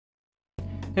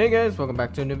Hey guys, welcome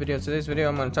back to a new video. Today's video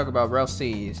I'm going to talk about Rell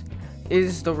C's.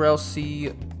 Is the Rell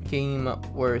C game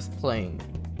worth playing?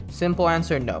 Simple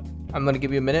answer, no. I'm going to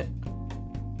give you a minute.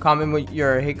 Comment with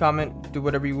your hate comment. Do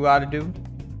whatever you gotta do.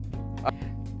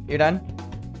 You're done?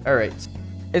 Alright.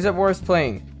 Is it worth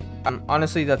playing?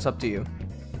 Honestly, that's up to you.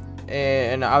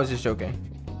 And I was just joking.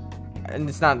 And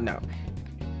it's not no.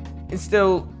 It's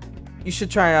still, you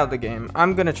should try out the game.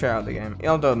 I'm going to try out the game.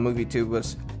 Although movie 2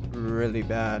 was really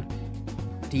bad.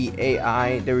 The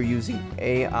AI, they were using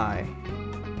AI.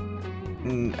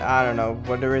 I don't know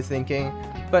what they were thinking,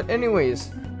 but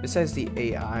anyways, besides the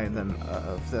AI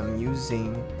of them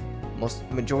using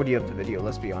majority of the video,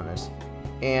 let's be honest,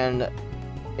 and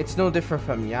it's no different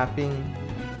from yapping,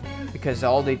 because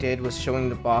all they did was showing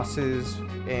the bosses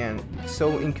and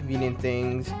so inconvenient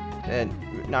things that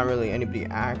not really anybody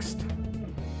asked.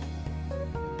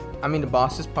 I mean, the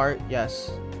bosses part,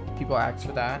 yes, people asked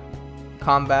for that.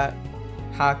 Combat,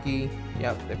 hockey,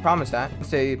 yep, they promised that.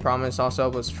 They promised also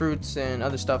was fruits and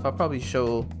other stuff. I'll probably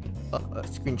show a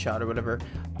screenshot or whatever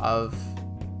of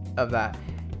that.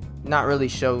 Not really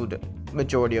showed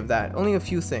majority of that, only a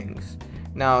few things.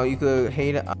 Now you could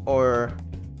hate or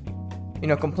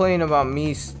complain about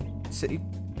me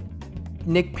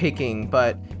nitpicking,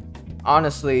 but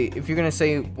honestly, if you're gonna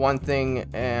say one thing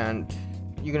and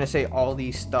you're gonna say all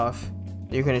these stuff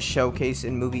you're gonna showcase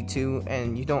in movie 2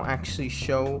 and you don't actually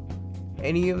show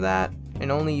any of that,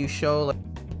 and only you show like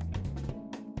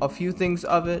a few things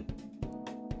of it,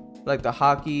 like the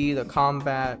hockey, the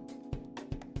combat,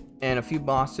 and a few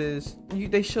bosses.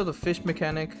 They show the fish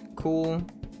mechanic, cool,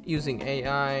 using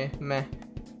AI, meh.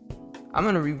 I'm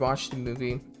gonna rewatch the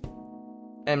movie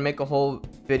and make a whole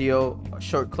video, a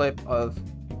short clip of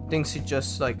things to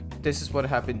just like, this is what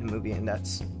happened in the movie, and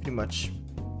that's pretty much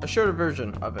a shorter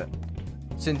version of it,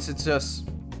 since it's just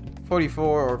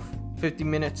 44 or 50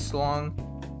 minutes long,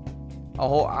 a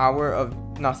whole hour of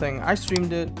nothing. I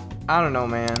streamed it. I don't know,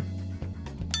 man.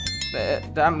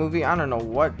 That movie, I don't know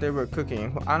what they were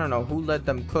cooking. I don't know who let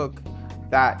them cook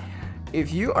that.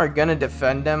 If you are gonna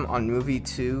defend them on movie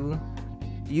 2,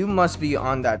 you must be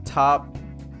on that top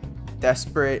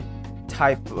desperate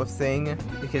type of thing,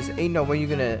 because ain't no way you're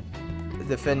gonna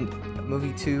defend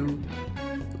movie 2.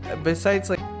 Besides,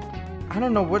 like, I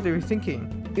don't know what they were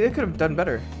thinking. They could have done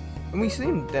better. And we've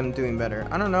seen them doing better.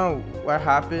 I don't know what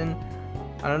happened.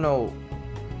 I don't know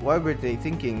what were they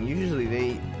thinking. Usually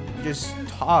they just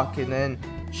talk and then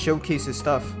showcase the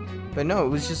stuff. But no, it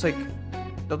was just like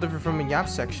no different from a yap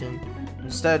section.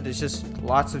 Instead, it's just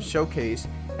lots of showcase,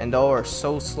 and they are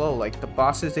so slow. Like the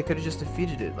bosses, they could have just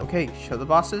defeated it. Okay, show the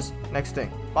bosses. Next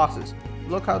thing, bosses.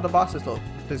 Look how the bosses look.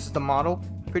 This is the model.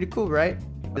 Pretty cool, right?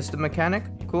 This is the mechanic.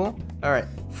 Cool. All right,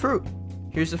 fruit.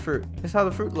 Here's the fruit. This is how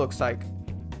the fruit looks like.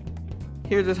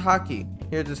 Here's this hockey.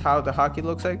 Here's how the hockey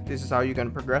looks like. This is how you're gonna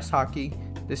progress hockey.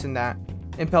 This and that.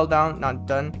 Impel down, not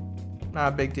done.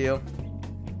 Not a big deal.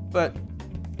 But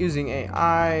using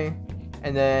AI,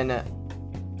 and then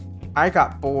I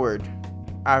got bored.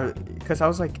 Because I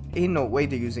was like, ain't no way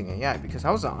they're using AI, because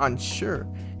I was unsure.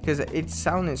 Because it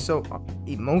sounded so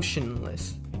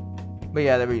emotionless. But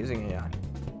yeah, they were using AI.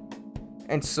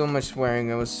 And so much swearing,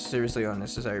 it was seriously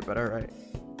unnecessary, but alright.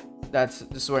 That's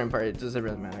the swearing part, it doesn't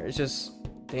really matter. It's just,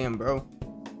 damn, bro.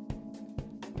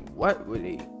 What were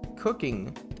they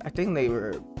cooking? I think they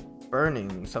were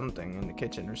burning something in the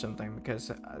kitchen or something,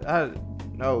 because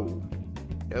no,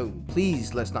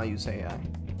 please, let's not use AI.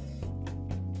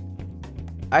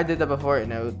 I did that before,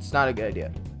 and it's not a good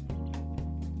idea.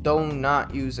 Do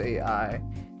not use AI.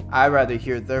 I'd rather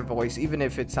hear their voice, even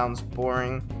if it sounds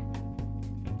boring.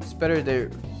 It's better they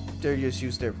just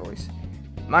use their voice.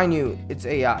 Mind you, it's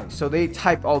AI, so they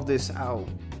type all this out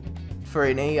for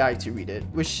an AI to read it,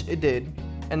 which it did,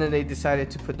 and then they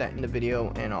decided to put that in the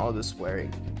video and all the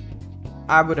swearing.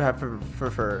 I would have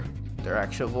preferred their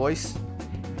actual voice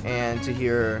and to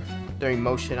hear their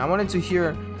emotion. I wanted to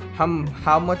hear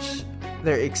how much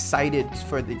they're excited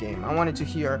for the game. I wanted to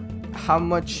hear how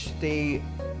much they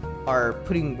are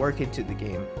putting work into the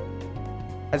game.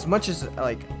 As much as,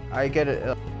 like, I get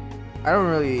it, I don't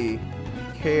really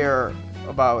care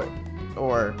about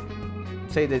or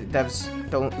say that devs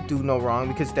don't do no wrong,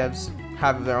 because devs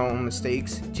have their own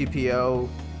mistakes. GPO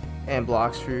and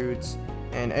Blocks Fruits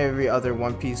and every other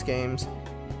One Piece games,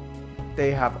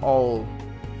 they have all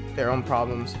their own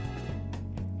problems.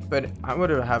 But I would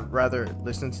have rather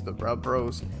listened to the Rell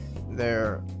Bros,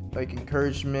 their like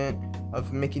encouragement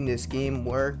of making this game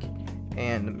work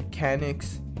and the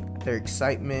mechanics, their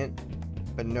excitement.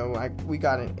 But no, we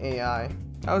got an AI.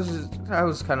 I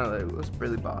was kind of like, it was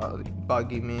really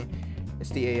bugging me.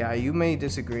 It's the AI. You may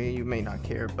disagree, you may not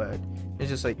care, but It's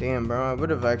just like, damn, bro, I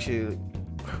would have actually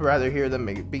rather hear them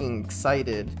being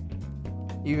excited,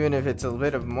 even if it's a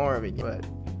bit of more of it, but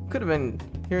could have been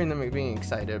hearing them being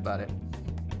excited about it.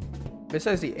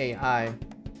 Besides the AI,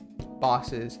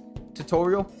 bosses,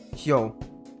 tutorial, yo,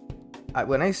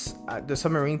 the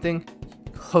submarine thing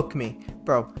hooked me,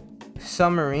 bro.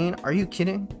 Submarine, are you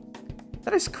kidding?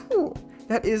 That is cool.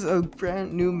 That is a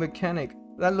brand new mechanic.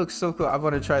 That looks so cool. I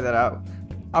want to try that out.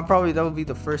 That will be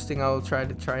the first thing I'll try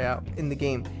out in the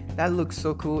game. That looks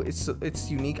so cool.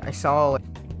 It's unique. I saw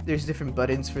there's different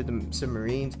buttons for the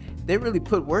submarines. They really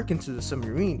put work into the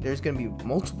submarine. There's gonna be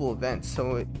multiple events,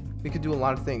 so we could do a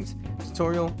lot of things.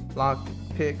 Tutorial, lock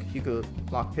pick. You could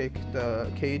lock pick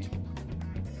the cage.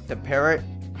 The parrot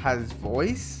has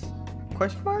voice?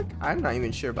 Question mark? I'm not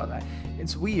even sure about that.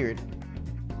 It's weird.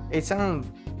 It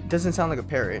doesn't sound like a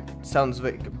parrot. It sounds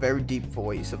like a very deep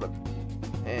voice of a,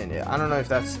 and I don't know if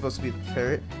that's supposed to be the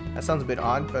parrot. That sounds a bit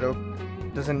odd, but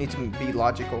it doesn't need to be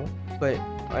logical. But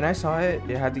when I saw it,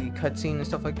 it had the cutscene and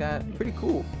stuff like that. Pretty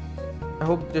cool. I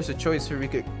hope there's a choice where we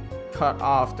could cut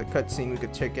off the cutscene. We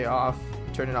could take it off,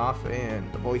 turn it off,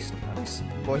 and the voice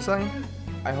line.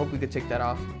 I hope we could take that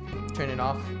off, turn it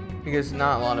off, because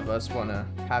not a lot of us want to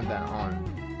have that on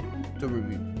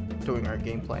during our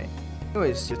gameplay.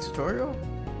 Anyways, the tutorial,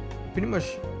 pretty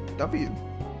much W.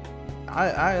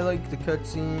 I like the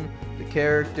cutscene, the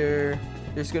character.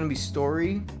 There's gonna be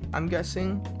story, I'm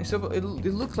guessing. So it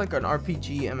looks like an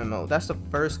RPG MMO. That's the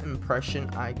first impression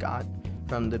I got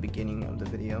from the beginning of the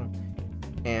video,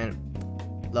 and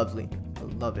lovely. I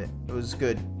love it. It was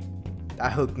good.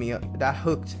 That hooked me up. That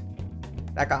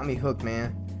got me hooked,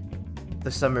 man.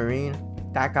 The submarine,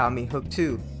 that got me hooked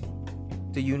too.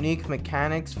 The unique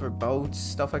mechanics for boats,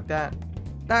 stuff like that.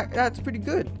 That's pretty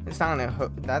good. It's not gonna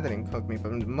hook. That didn't hook me,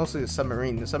 but mostly the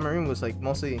submarine. The submarine was like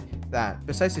mostly that.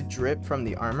 Besides the drip from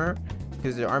the armor,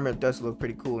 because the armor does look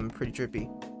pretty cool and pretty drippy.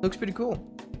 Looks pretty cool.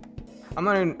 I'm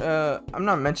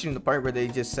not mentioning the part where they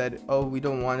just said, oh, we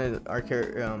don't want our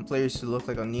players to look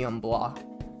like a neon block.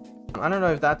 I don't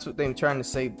know if that's what they're trying to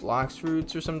say, Blox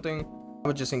Fruits or something. I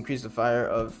would just increase the fire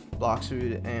of Blox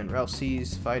Fruit and Rell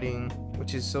fighting,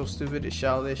 which is so stupid, it's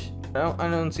childish. I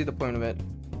don't see the point of it.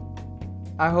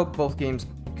 I hope both games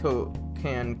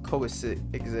can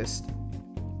coexist.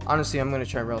 Honestly, I'm gonna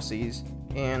try Rell,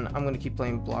 and I'm gonna keep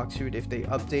playing Blox Fruit if they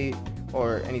update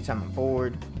or anytime I'm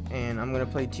bored. And I'm gonna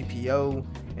play GPO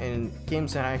and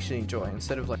games that I actually enjoy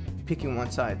instead of like picking one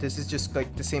side. This is just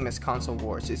like the same as console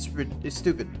wars. It's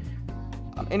stupid.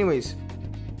 Anyways,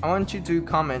 I want you to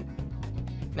comment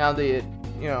now that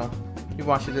you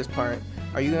watched this part.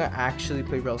 Are you gonna actually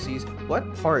play Rell?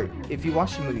 What part, if you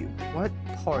watched the movie, what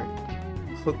part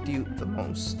hooked you the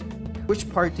most? Which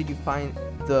part did you find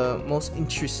the most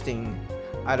interesting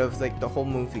out of like the whole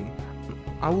movie?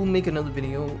 I will make another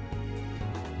video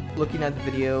looking at the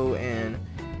video and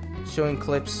showing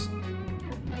clips.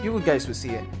 You guys will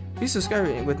see it. Please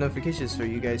subscribe with notifications for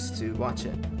you guys to watch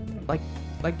it.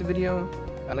 Like the video,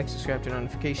 subscribe to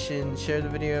notifications, share the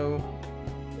video,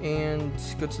 and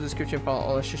go to the description, follow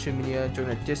all our social media, join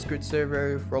our Discord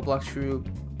server, Roblox group.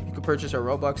 You can purchase our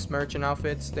Roblox merch and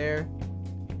outfits there.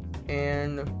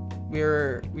 And we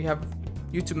have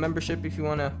YouTube membership if you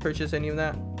want to purchase any of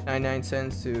that. 99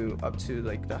 cents to up to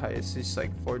like the highest is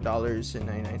like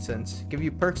 $4.99. Give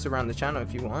you perks around the channel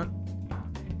if you want.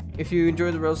 If you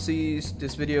enjoyed the Rell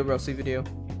video,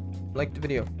 like the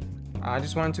video. I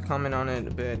just wanted to comment on it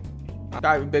a bit. I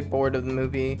got a bit bored of the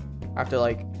movie after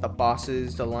like the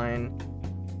bosses. The line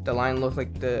looked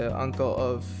like the uncle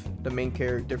of the main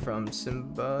character from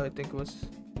Simba, I think it was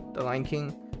the Lion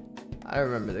King. I don't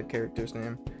remember the character's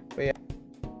name, but yeah,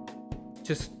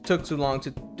 just took too long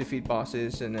to defeat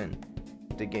bosses, and then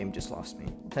the game just lost me.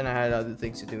 Then I had other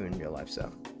things to do in real life,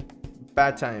 so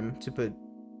bad time to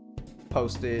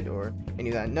post it or any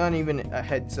of that. Not even a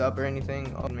heads up or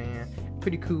anything. Oh man,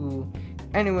 pretty cool.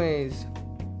 Anyways,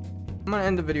 I'm gonna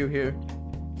end the video here.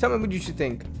 Tell me what you should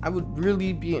think. I would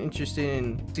really be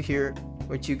interested to hear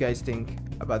what you guys think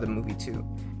about the movie 2.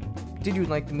 Did you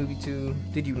like the movie 2?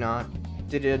 Did you not?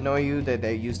 Did it annoy you that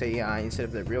they used AI instead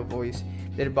of the real voice?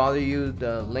 Did it bother you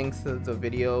the length of the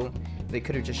video? They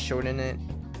could have just shortened it.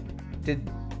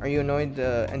 Are you annoyed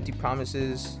the empty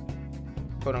promises,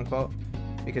 quote unquote?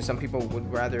 Because some people would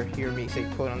rather hear me say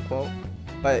quote unquote.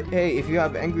 But hey, if you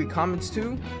have angry comments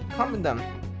too, comment them.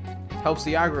 Helps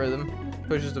the algorithm,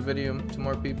 pushes the video to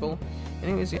more people.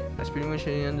 Anyways, yeah, that's pretty much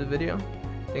the end of the video.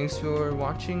 Thanks for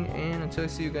watching, and until I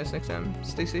see you guys next time,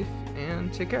 stay safe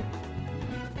and take care.